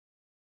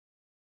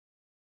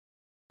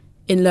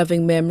In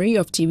loving memory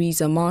of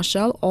Theresa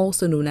Marshall,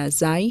 also known as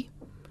Zai,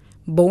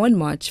 born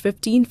March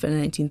 15,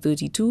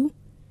 1932,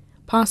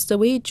 passed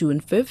away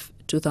June 5,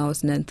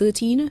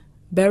 2013,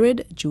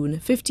 buried June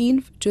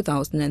 15,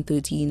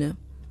 2013.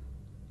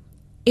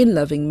 In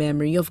loving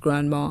memory of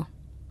Grandma.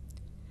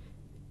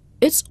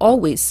 It's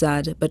always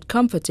sad but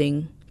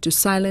comforting to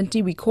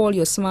silently recall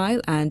your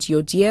smile and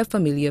your dear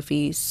familiar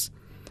face,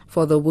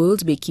 for the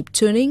world may keep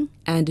turning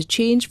and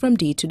change from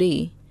day to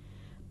day,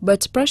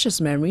 but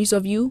precious memories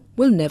of you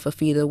will never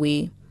fade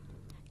away.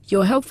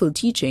 Your helpful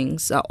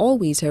teachings are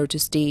always here to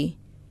stay.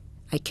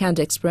 I can't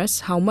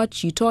express how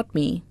much you taught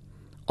me.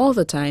 All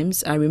the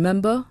times I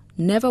remember,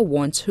 never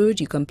once heard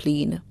you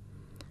complain.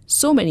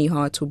 So many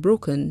hearts were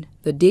broken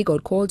the day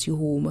God called you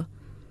home.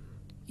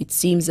 It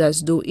seems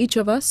as though each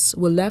of us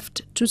were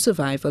left to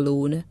survive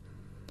alone.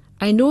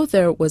 I know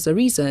there was a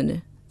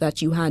reason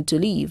that you had to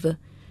leave,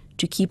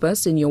 to keep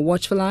us in your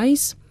watchful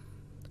eyes.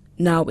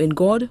 Now in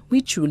God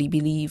we truly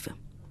believe.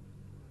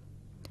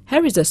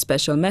 Here is a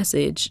special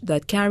message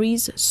that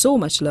carries so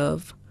much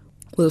love,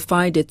 will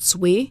find its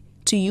way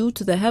to you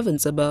to the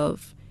heavens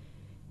above.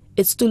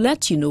 It's to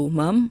let you know,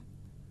 Mum,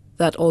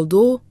 that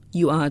although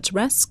you are at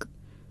rest,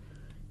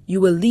 you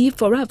will live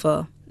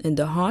forever in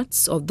the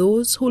hearts of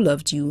those who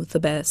loved you the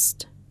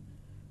best.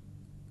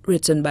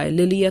 Written by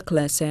Lilia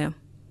Clesser.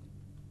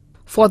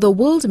 For the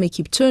world may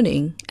keep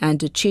turning and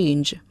to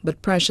change,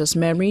 but precious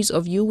memories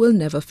of you will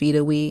never fade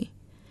away.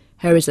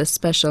 Here is a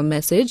special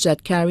message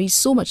that carries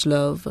so much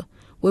love,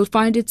 will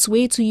find its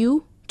way to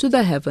you to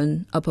the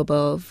heaven up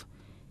above.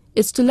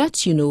 It's to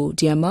let you know,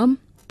 dear Mum,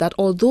 that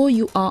although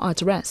you are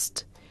at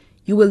rest,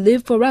 you will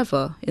live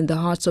forever in the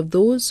hearts of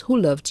those who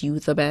loved you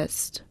the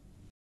best.